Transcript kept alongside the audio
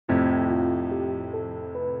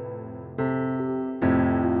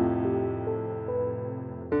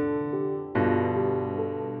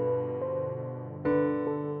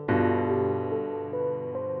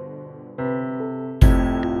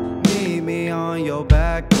on your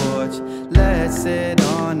back porch. Let's sit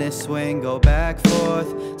on this swing, go back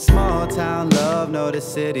forth. Small town love, know the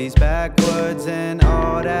city's backwards, and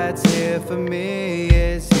all that's here for me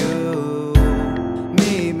is you.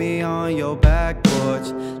 Meet me on your back porch.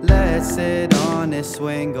 Let's sit on this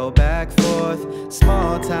swing, go back forth.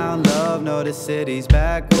 Small town love, know the city's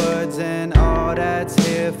backwards, and all that's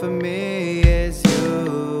here for me is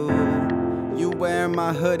you. You wearing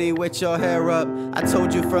my hoodie with your hair up. I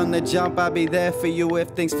told you from the jump I'd be there for you if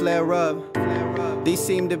things flare up. These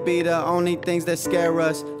seem to be the only things that scare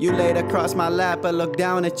us. You laid across my lap, I look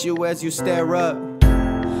down at you as you stare up.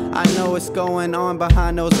 I know what's going on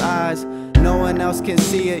behind those eyes. No one else can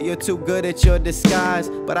see it, you're too good at your disguise.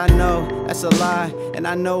 But I know that's a lie, and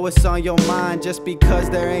I know what's on your mind. Just because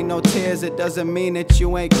there ain't no tears, it doesn't mean that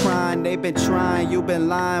you ain't crying. They've been trying, you've been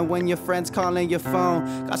lying when your friends calling your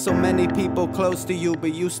phone. Got so many people close to you,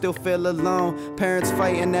 but you still feel alone. Parents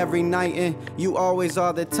fighting every night, and you always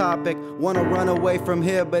are the topic. Wanna run away from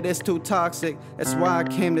here, but it's too toxic. That's why I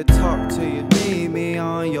came to talk to you. Meet me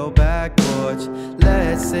on your back porch.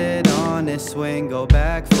 Let's sit on this swing, go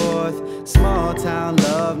back forth. Small town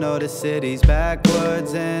love, know the city's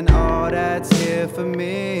backwards, and all that's here for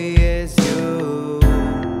me is you.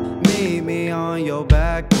 Meet me on your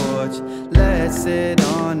back porch. Let's sit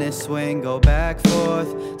on this swing, go back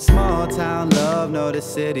forth. Small town love, know the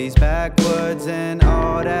city's backwards, and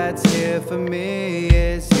all that's here for me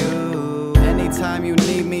is you. Anytime you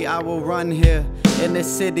need me, I will run here. In this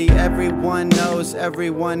city, everyone knows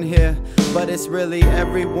everyone here, but it's really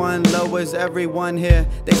everyone lowers everyone here.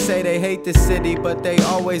 They say they hate the city, but they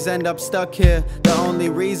always end up stuck here. The only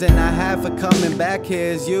reason I have for coming back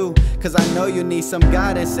here is you, cause I know you need some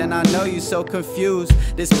guidance, and I know you're so confused.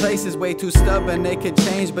 This place is way too stubborn, they could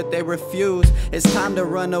change but they refuse. It's time to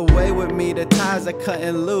run away with me, the ties are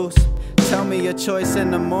cutting loose. Tell me your choice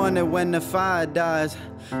in the morning when the fire dies.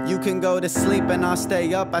 You can go to sleep and I'll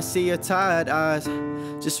stay up, I see your tired eyes.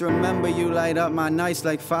 Just remember you light up my nights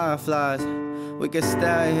like fireflies. We can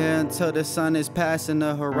stay here until the sun is passing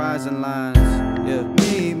the horizon lines. Yeah.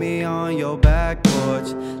 Meet me on your back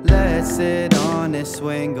porch. Let's sit on this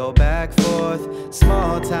swing, go back forth.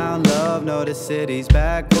 Small town love, know the city's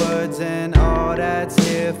backwards, and all that's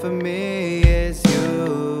here for me is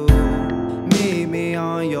you. Meet me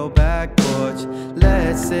on your back porch.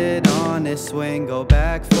 Let's sit on this swing, go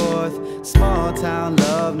back forth. Small town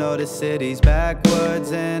love, know the city's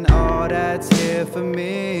backwards, and all that's here for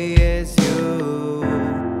me is you.